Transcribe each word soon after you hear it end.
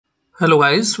Hello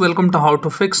guys, welcome to How to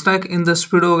Fix Tech. In this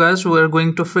video guys, we are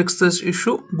going to fix this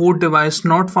issue. Boot device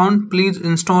not found. Please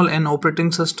install an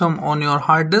operating system on your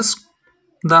hard disk.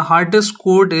 The hard disk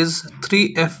code is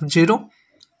 3F0.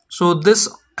 So this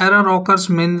error occurs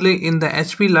mainly in the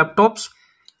HP laptops.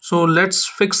 So let's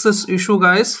fix this issue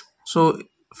guys. So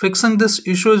fixing this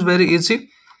issue is very easy.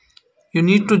 You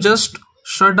need to just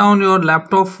shut down your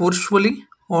laptop forcefully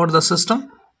or the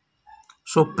system.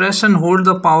 So press and hold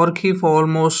the power key for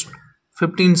almost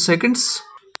 15 seconds.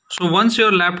 So once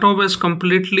your laptop is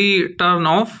completely turned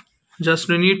off, just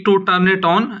you need to turn it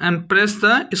on and press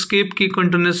the escape key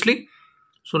continuously.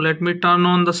 So let me turn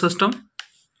on the system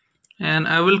and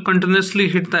I will continuously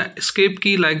hit the escape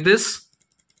key like this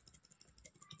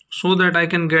so that I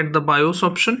can get the BIOS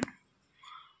option.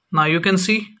 Now you can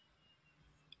see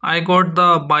I got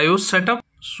the BIOS setup.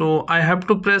 So I have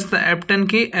to press the F10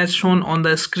 key as shown on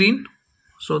the screen.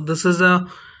 So this is a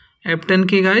F10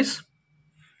 key guys.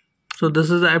 So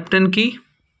this is the F10 key.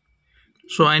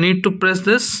 So I need to press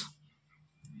this.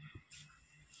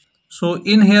 So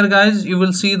in here guys, you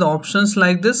will see the options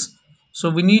like this. So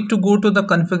we need to go to the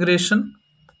configuration.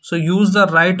 So use the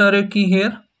right arrow key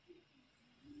here.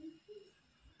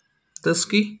 This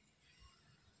key.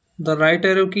 The right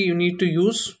arrow key you need to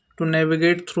use to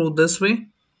navigate through this way.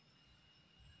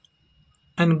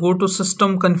 And go to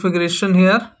system configuration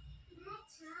here.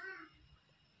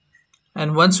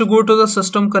 And once you go to the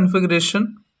system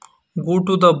configuration, go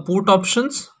to the boot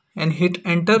options and hit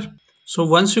enter. So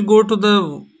once you go to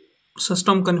the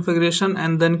system configuration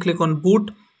and then click on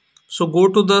boot, so go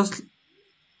to the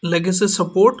legacy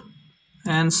support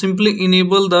and simply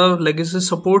enable the legacy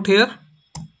support here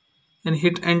and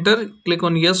hit enter. Click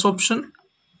on yes option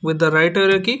with the right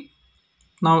arrow key.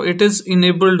 Now it is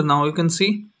enabled now, you can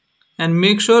see, and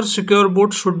make sure secure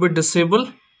boot should be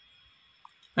disabled.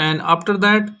 And after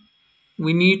that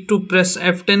we need to press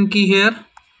F10 key here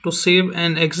to save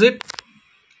and exit.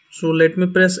 So let me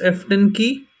press F10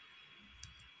 key.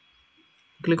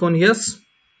 Click on yes.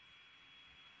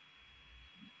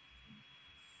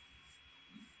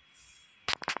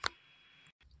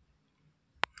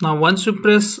 Now once you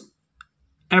press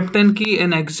F10 key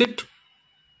and exit,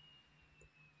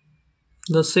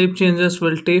 the save changes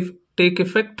will take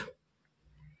effect.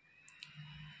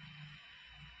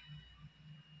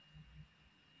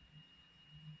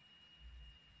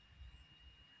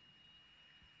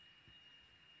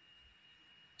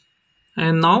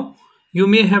 And now you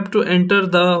may have to enter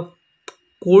the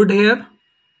code here.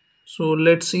 So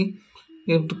let's see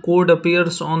if the code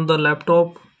appears on the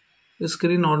laptop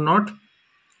screen or not.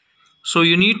 So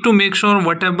you need to make sure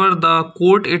whatever the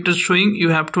code it is showing, you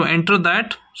have to enter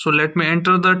that. So let me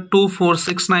enter the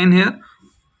 2469 here.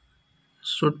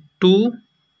 So 2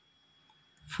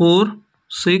 4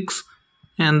 6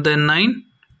 and then 9,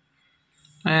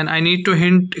 and I need to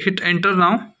hit enter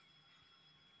now.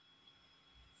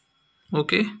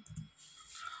 Okay,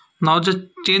 now the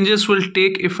changes will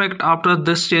take effect after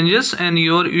this changes and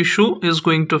your issue is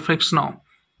going to fix now.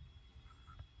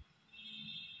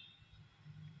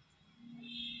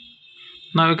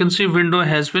 Now you can see window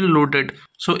has been loaded.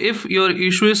 So if your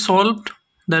issue is solved,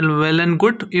 then well and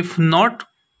good. If not,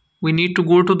 we need to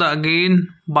go to the again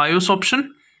BIOS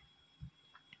option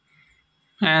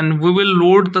and we will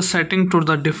load the setting to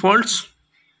the defaults.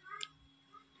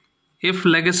 If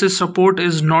legacy support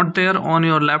is not there on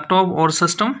your laptop or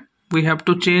system, we have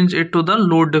to change it to the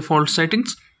load default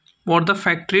settings or the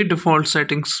factory default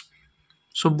settings.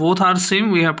 So both are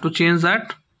same, we have to change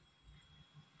that.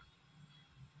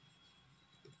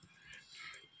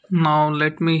 Now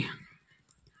let me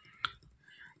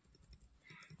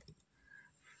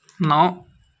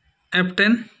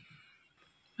F10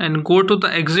 and go to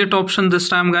the exit option this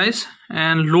time guys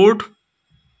and load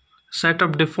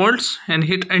setup defaults and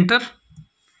hit enter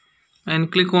and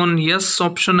click on yes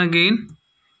option again,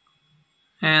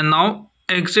 and now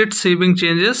exit saving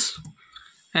changes,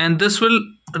 and this will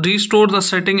restore the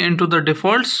setting into the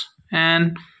defaults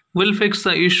and will fix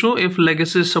the issue if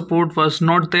legacy support was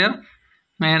not there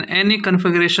and any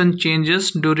configuration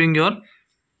changes during your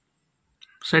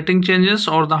setting changes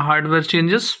or the hardware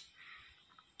changes.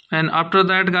 And after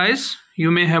that guys,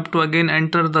 you may have to again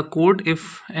enter the code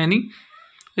if any.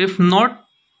 If not,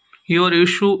 your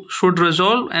issue should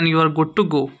resolve and you are good to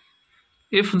go.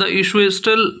 If the issue is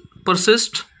still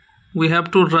persist, we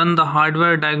have to run the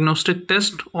hardware diagnostic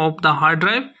test of the hard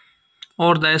drive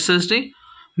or the SSD.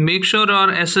 Make sure your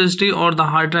SSD or the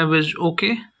hard drive is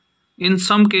okay. In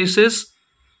some cases,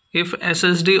 if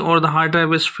SSD or the hard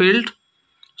drive is failed,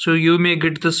 so you may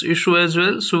get this issue as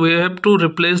well. So we have to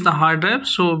replace the hard drive.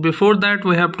 So before that,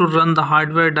 we have to run the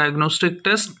hardware diagnostic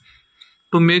test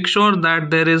to make sure that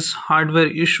there is hardware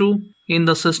issue in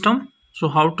the system. So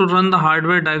how to run the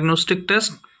hardware diagnostic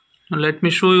test? Let me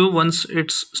show you once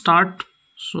it's start.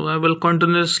 So I will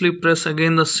continuously press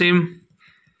again the same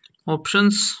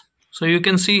options. So you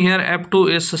can see here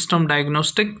F2 is system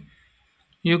diagnostic.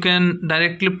 You can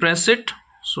directly press it.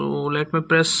 So let me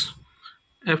press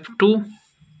F2.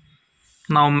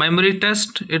 Now memory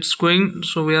test, it's going,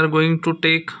 so we are going to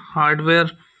take hard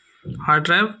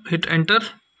drive, hit enter.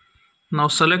 Now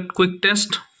select quick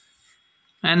test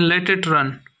and let it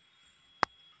run.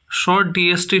 Short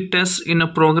DST test in a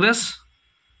progress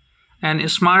and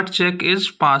smart check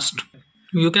is passed.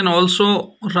 You can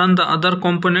also run the other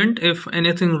component if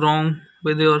anything wrong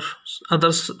with your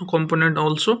other component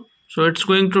also. So it's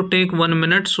going to take 1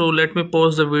 minute, so let me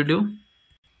pause the video.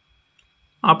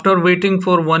 After waiting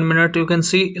for 1 minute, you can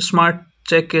see smart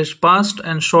check is passed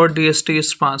and short DST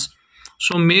is passed.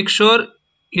 So make sure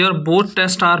your both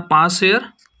tests are passed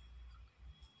here.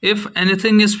 If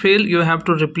anything is failed, you have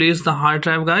to replace the hard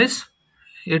drive, guys.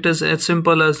 It is as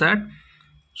simple as that.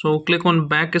 So click on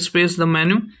backspace the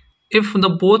menu. If the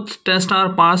both tests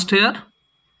are passed here,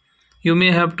 you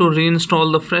may have to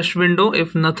reinstall the fresh window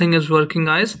if nothing is working,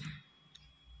 guys.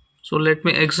 So let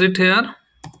me exit here.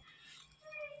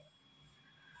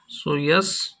 So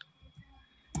yes,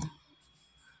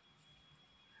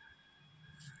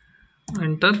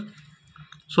 enter.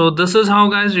 So this is how,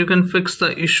 guys, you can fix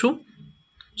the issue.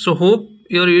 So hope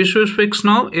your issue is fixed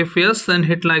now. If yes, then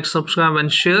hit like, subscribe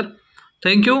and share.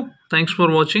 Thank you. Thanks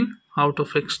for watching How to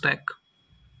Fix Tech.